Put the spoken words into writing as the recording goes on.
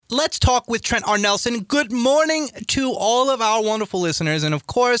let's talk with Trent R. Nelson. Good morning to all of our wonderful listeners. And of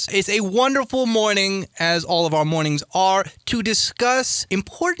course, it's a wonderful morning, as all of our mornings are, to discuss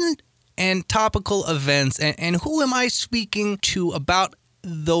important and topical events. And who am I speaking to about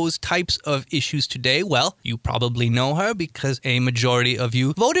those types of issues today? Well, you probably know her because a majority of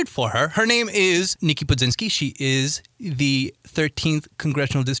you voted for her. Her name is Nikki Budzniski. She is the 13th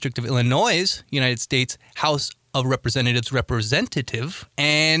Congressional District of Illinois, United States House of Representatives representative.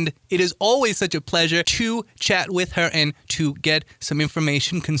 And it is always such a pleasure to chat with her and to get some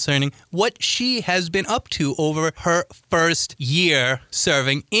information concerning what she has been up to over her first year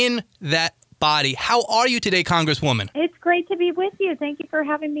serving in that body. How are you today, Congresswoman? It's great to be with you. Thank you for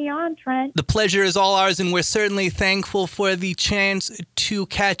having me on, Trent. The pleasure is all ours, and we're certainly thankful for the chance to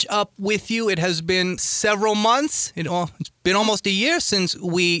catch up with you. It has been several months. It's been almost a year since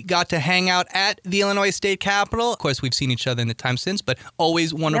we got to hang out at the Illinois State Capitol. Of course, we've seen each other in the time since, but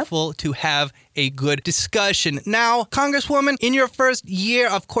always wonderful to have a good discussion. Now, Congresswoman, in your first year,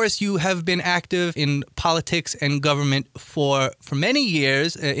 of course, you have been active in politics and government for many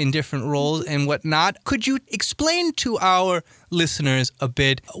years in different roles and whatnot. Could you explain to our listeners a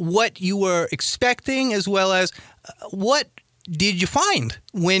bit what you were expecting, as well as what did you find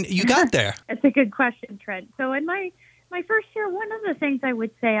when you got there? That's a good question, Trent. So in my first year, one of the things I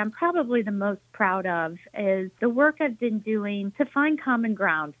would say I'm probably the most proud of is the work I've been doing to find common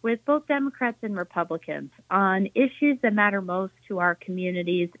ground with both Democrats and Republicans on issues that matter most to our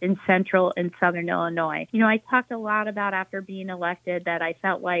communities in central and southern Illinois. You know, I talked a lot about after being elected that I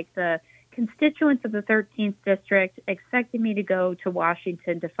felt like the constituents of the 13th district expected me to go to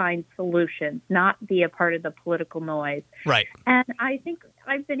Washington to find solutions, not be a part of the political noise. Right. And I think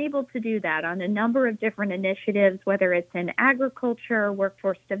I've been able to do that on a number of different initiatives, whether it's in agriculture,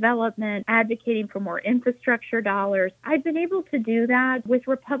 workforce development, advocating for more infrastructure dollars. I've been able to do that with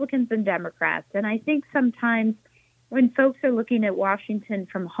Republicans and Democrats. And I think sometimes when folks are looking at Washington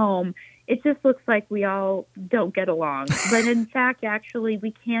from home, it just looks like we all don't get along. But in fact, actually,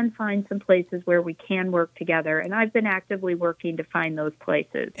 we can find some places where we can work together. And I've been actively working to find those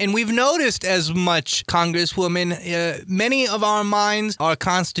places. And we've noticed as much, Congresswoman, many of our minds are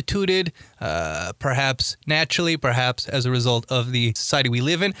constituted, perhaps naturally, perhaps as a result of the society we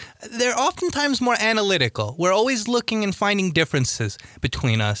live in. They're oftentimes more analytical. We're always looking and finding differences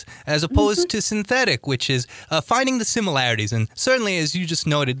between us, as opposed to synthetic, which is finding the similarities. And certainly, as you just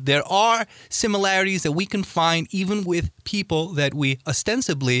noted, there are similarities that we can find even with people that we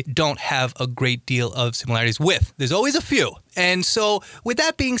ostensibly don't have a great deal of similarities with. There's always a few. And so with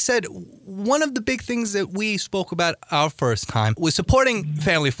that being said, one of the big things that we spoke about our first time was supporting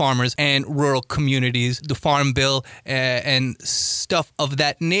family farmers and rural communities, the Farm Bill and stuff of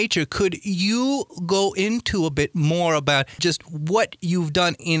that nature. Could you go into a bit more about just what you've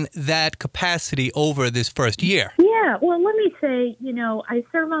done in that capacity over this first year? Yeah, well, let me say, I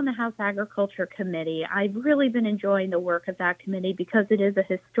serve on the House Agriculture Committee. I've really been enjoying the work of that committee because it is a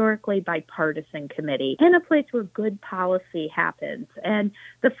historically bipartisan committee and a place where good policy happens, and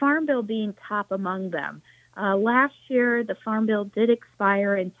the Farm Bill being top among them. Last year, the Farm Bill did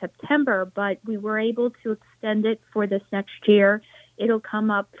expire in September, but we were able to extend it for this next year. It'll come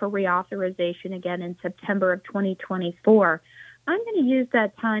up for reauthorization again in September of 2024. I'm going to use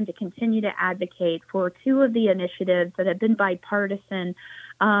that time to continue to advocate for two of the initiatives that have been bipartisan.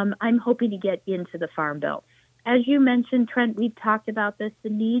 I'm hoping to get into the Farm Bill. As you mentioned, Trent, we've talked about this, the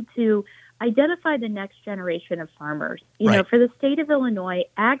need to identify the next generation of farmers. You know, for the state of Illinois,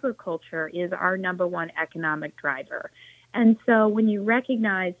 agriculture is our number one economic driver. And so when you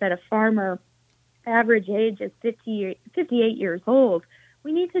recognize that a farmer average age is 58 years old,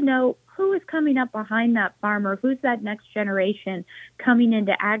 we need to know who is coming up behind that farmer, who's that next generation coming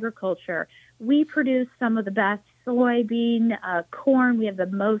into agriculture. We produce some of the best soybean, corn. We have the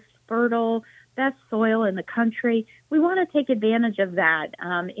most fertile, best soil in the country. We want to take advantage of that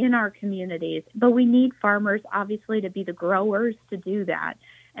in our communities, but we need farmers, obviously, to be the growers to do that.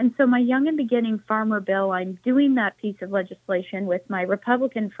 And so my Young and Beginning Farmer Bill, I'm doing that piece of legislation with my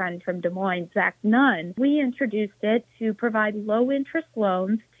Republican friend from Des Moines, Zach Nunn. We introduced it to provide low-interest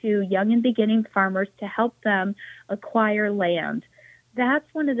loans to young and beginning farmers to help them acquire land. That's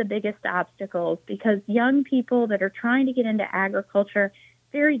one of the biggest obstacles because young people that are trying to get into agriculture,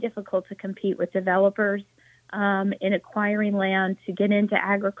 very difficult to compete with developers in acquiring land to get into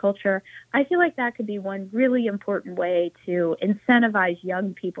agriculture. I feel like that could be one really important way to incentivize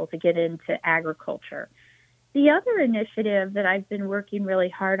young people to get into agriculture. The other initiative that I've been working really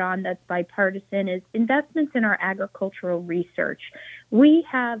hard on that's bipartisan is investments in our agricultural research. We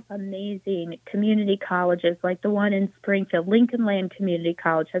have amazing community colleges like the one in Springfield. Lincoln Land Community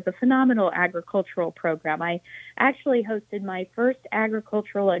College has a phenomenal agricultural program. I actually hosted my first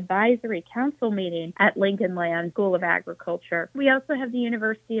agricultural advisory council meeting at Lincoln Land School of Agriculture. We also have the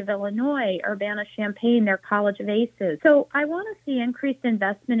University of Illinois, Urbana-Champaign, their College of Aces. So I want to see increased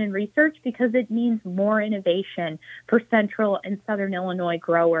investment in research because it means more innovation for central and southern Illinois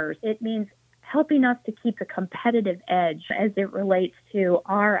growers. It means helping us to keep a competitive edge as it relates to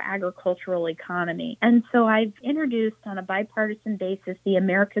our agricultural economy. And so I've introduced on a bipartisan basis the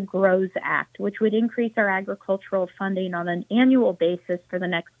America Grows Act, which would increase our agricultural funding on an annual basis for the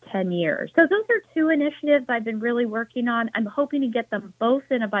next 10 years. So those are two initiatives I've been really working on. I'm hoping to get them both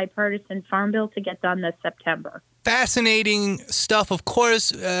in a bipartisan farm bill to get done this September. Fascinating stuff. Of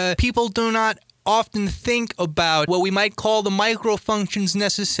course, people do not often think about what we might call the micro functions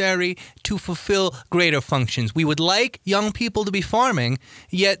necessary to fulfill greater functions. We would like young people to be farming,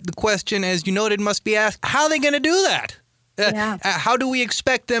 yet the question, as you noted, must be asked, how are they going to do that? How do we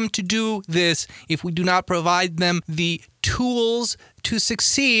expect them to do this if we do not provide them the tools to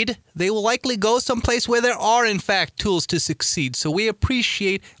succeed? They will likely go someplace where there are, in fact, tools to succeed. So we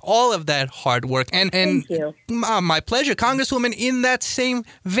appreciate all of that hard work. And Thank you. My pleasure. Congresswoman, in that same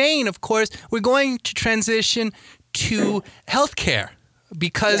vein, of course, we're going to transition to healthcare.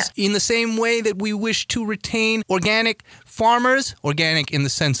 Because in the same way that we wish to retain organic farmers, organic in the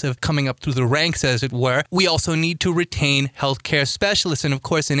sense of coming up through the ranks, as it were, we also need to retain healthcare specialists. And of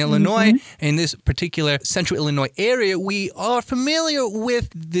course, in Illinois, in this particular central Illinois area, we are familiar with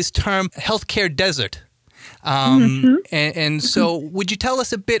this term healthcare desert. And so would you tell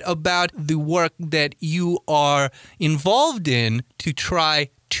us a bit about the work that you are involved in to try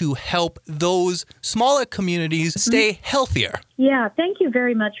to help those smaller communities stay healthier? Yeah, thank you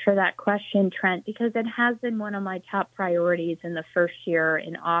very much for that question, Trent, because it has been one of my top priorities in the first year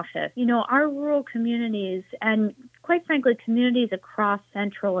in office. You know, our rural communities and quite frankly, communities across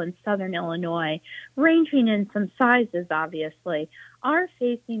central and southern Illinois, ranging in some sizes, obviously, are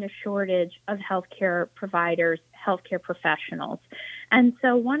facing a shortage of healthcare providers, healthcare professionals. And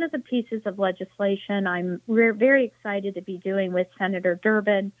so one of the pieces of legislation we're very excited to be doing with Senator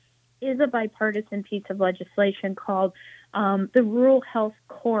Durbin is a bipartisan piece of legislation called the Rural Health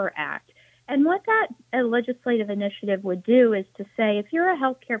Core Act. And what that legislative initiative would do is to say, if you're a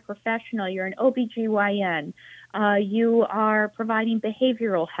healthcare professional, you're an OBGYN, you are providing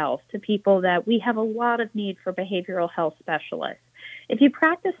behavioral health to people that we have a lot of need for behavioral health specialists. If you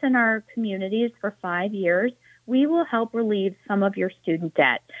practice in our communities for 5 years, we will help relieve some of your student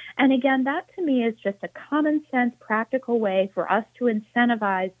debt. And again, that to me is just a common sense, practical way for us to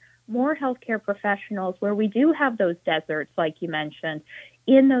incentivize more healthcare professionals where we do have those deserts, like you mentioned,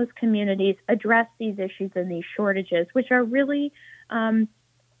 in those communities, address these issues and these shortages, which are really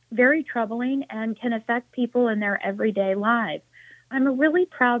very troubling and can affect people in their everyday lives. I'm a really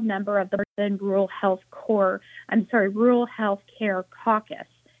proud member of the Rural Health Care Caucus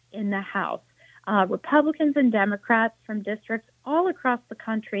in the House. Republicans and Democrats from districts all across the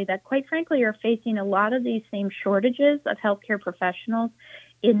country that, quite frankly, are facing a lot of these same shortages of healthcare professionals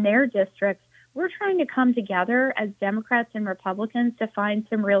in their districts. We're trying to come together as Democrats and Republicans to find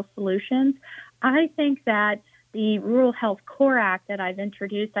some real solutions. I think that the Rural Health Core Act that I've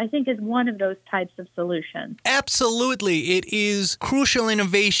introduced, I think, is one of those types of solutions. Absolutely. It is crucial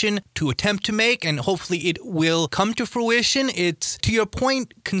innovation to attempt to make, and hopefully it will come to fruition. It's, to your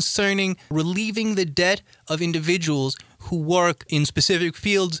point concerning relieving the debt of individuals who work in specific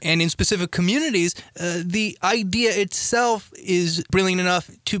fields and in specific communities, the idea itself is brilliant enough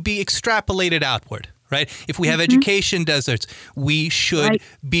to be extrapolated outward, right? If we have education deserts, we should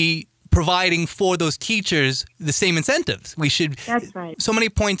be providing for those teachers the same incentives. We should. That's right. So many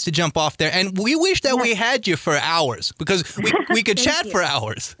points to jump off there. And we wish that we had you for hours because we could chat for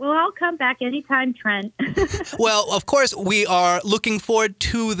hours. Well, I'll come back anytime, Trent. Well, of course, we are looking forward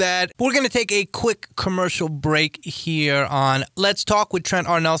to that. We're going to take a quick commercial break here on Let's Talk with Trent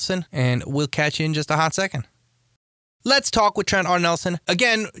R. Nelson, and we'll catch you in just a hot second. Let's Talk with Trent R. Nelson.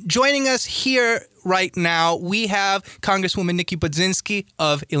 Again, joining us here right now, we have Congresswoman Nikki Budzniski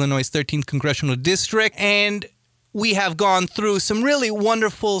of Illinois' 13th Congressional District. And we have gone through some really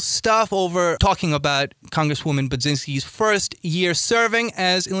wonderful stuff over talking about Congresswoman Budzniski's first year serving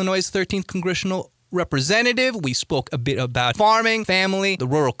as Illinois' 13th Congressional Representative. We spoke a bit about farming, family, the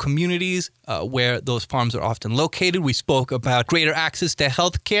rural communities where those farms are often located. We spoke about greater access to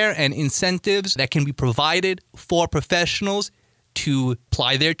health care and incentives that can be provided for professionals to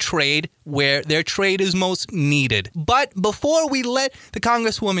ply their trade where their trade is most needed. But before we let the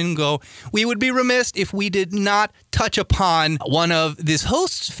Congresswoman go, we would be remiss if we did not touch upon one of this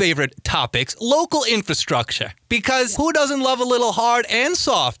host's favorite topics, local infrastructure. Because who doesn't love a little hard and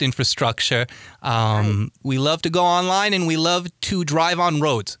soft infrastructure? We love to go online and we love to drive on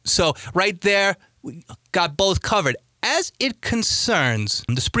roads. So right there, we got both covered. As it concerns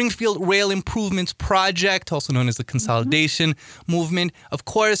the Springfield Rail Improvements Project, also known as the Consolidation Movement, of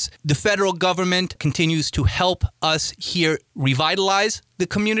course, the federal government continues to help us here revitalize the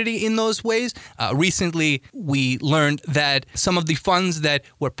community in those ways. Recently, we learned that some of the funds that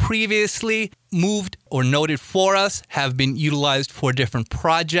were previously moved or noted for us have been utilized for different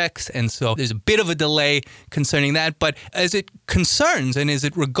projects. And so there's a bit of a delay concerning that. But as it concerns and as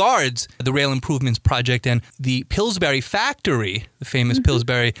it regards the Rail Improvements Project and the Pillsbury factory, the famous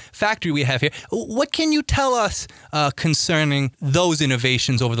Pillsbury factory we have here, what can you tell us concerning those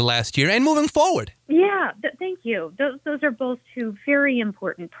innovations over the last year and moving forward? Yeah, thank you. Those are both two very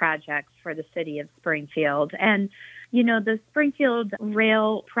important projects for the city of Springfield. And, you know, the Springfield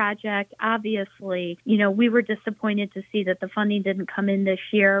Rail project, obviously, you know, we were disappointed to see that the funding didn't come in this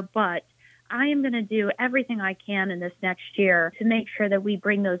year, but I am going to do everything I can in this next year to make sure that we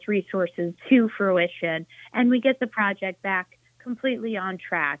bring those resources to fruition and we get the project back completely on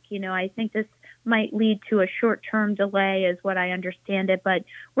track. You know, I think this might lead to a short-term delay is what I understand it, but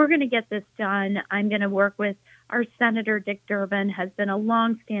we're going to get this done. I'm going to work with our Senator Dick Durbin, has been a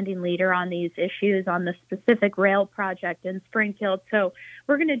long-standing leader on these issues on the specific rail project in Springfield. So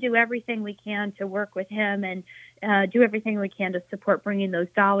we're going to do everything we can to work with him and do everything we can to support bringing those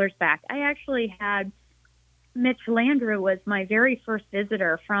dollars back. I actually had Mitch Landrieu was my very first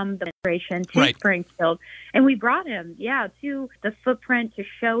visitor from the administration to Springfield. And we brought him, to the footprint to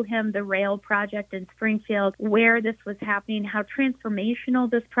show him the rail project in Springfield, where this was happening, how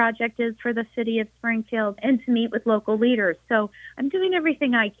transformational this project is for the city of Springfield, and to meet with local leaders. So I'm doing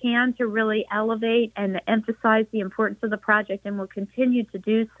everything I can to really elevate and emphasize the importance of the project, and will continue to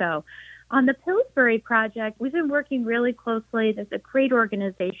do so. On the Pillsbury project, we've been working really closely. There's a great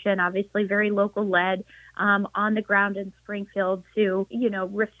organization, obviously very local-led, on the ground in Springfield to, you know,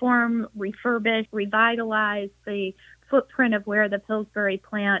 reform, refurbish, revitalize the footprint of where the Pillsbury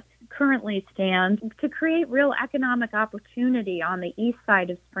plant currently stands to create real economic opportunity on the east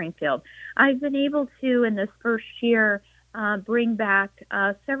side of Springfield. I've been able to, in this first year, bring back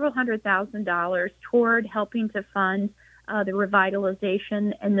several $100,000 toward helping to fund the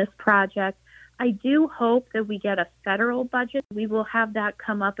revitalization in this project. I do hope that we get a federal budget. We will have that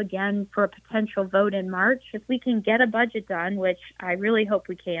come up again for a potential vote in March. If we can get a budget done, which I really hope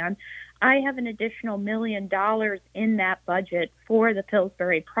we can, I have an additional $1 million in that budget for the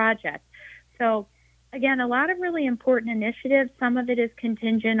Pillsbury project. So again, a lot of really important initiatives. Some of it is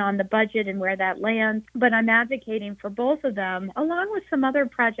contingent on the budget and where that lands, but I'm advocating for both of them, along with some other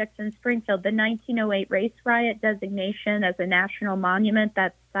projects in Springfield. The 1908 race riot designation as a national monument,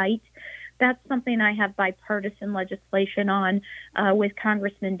 that site, that's something I have bipartisan legislation on with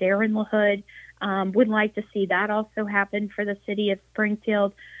Congressman Darren LaHood. Would like to see that also happen for the city of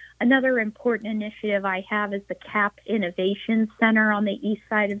Springfield. Another important initiative I have is the CAP Innovation Center on the east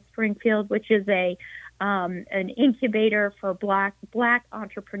side of Springfield, which is an incubator for Black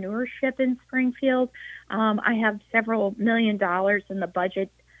entrepreneurship in Springfield. I have several $1 million in the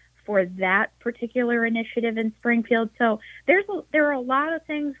budget for that particular initiative in Springfield. So there are a lot of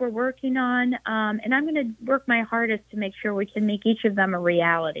things we're working on, and I'm going to work my hardest to make sure we can make each of them a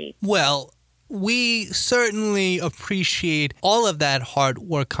reality. Well, we certainly appreciate all of that hard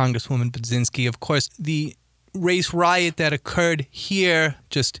work, Congresswoman Budzniski. Of course, the race riot that occurred here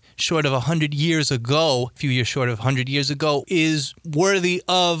just short of 100 years ago, a few years short of 100 years ago, is worthy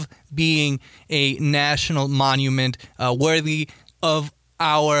of being a national monument, worthy of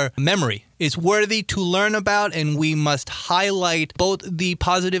our memory. It's worthy to learn about, and we must highlight both the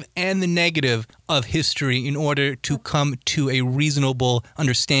positive and the negative of history in order to come to a reasonable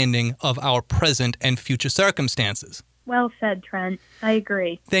understanding of our present and future circumstances. Well said, Trent. I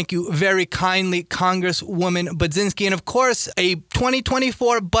agree. Thank you very kindly, Congresswoman Budzniski. And of course, a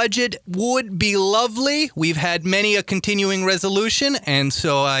 2024 budget would be lovely. We've had many a continuing resolution, and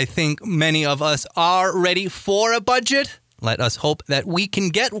so I think many of us are ready for a budget. Let us hope that we can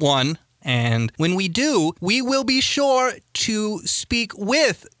get one. And when we do, we will be sure to speak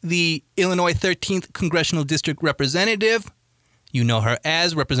with the Illinois 13th Congressional District Representative. You know her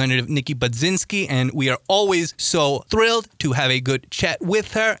as Representative Nikki Budzniski, and we are always so thrilled to have a good chat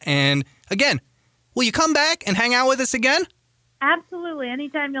with her. And again, will you come back and hang out with us again? Absolutely.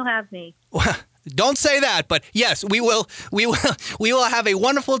 Anytime you'll have me. Well, Don't say that, but yes, we will have a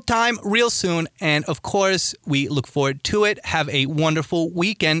wonderful time real soon. And of course, we look forward to it. Have a wonderful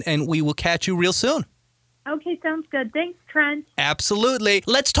weekend, and we will catch you real soon. Okay, sounds good. Thanks, Trent. Absolutely.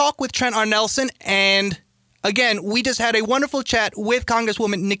 Let's talk with Trent R. Nelson. And again, we just had a wonderful chat with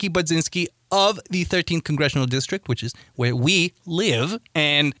Congresswoman Nikki Budzniski of the 13th Congressional District, which is where we live.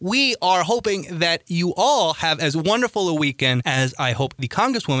 And we are hoping that you all have as wonderful a weekend as I hope the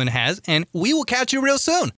Congresswoman has. And we will catch you real soon.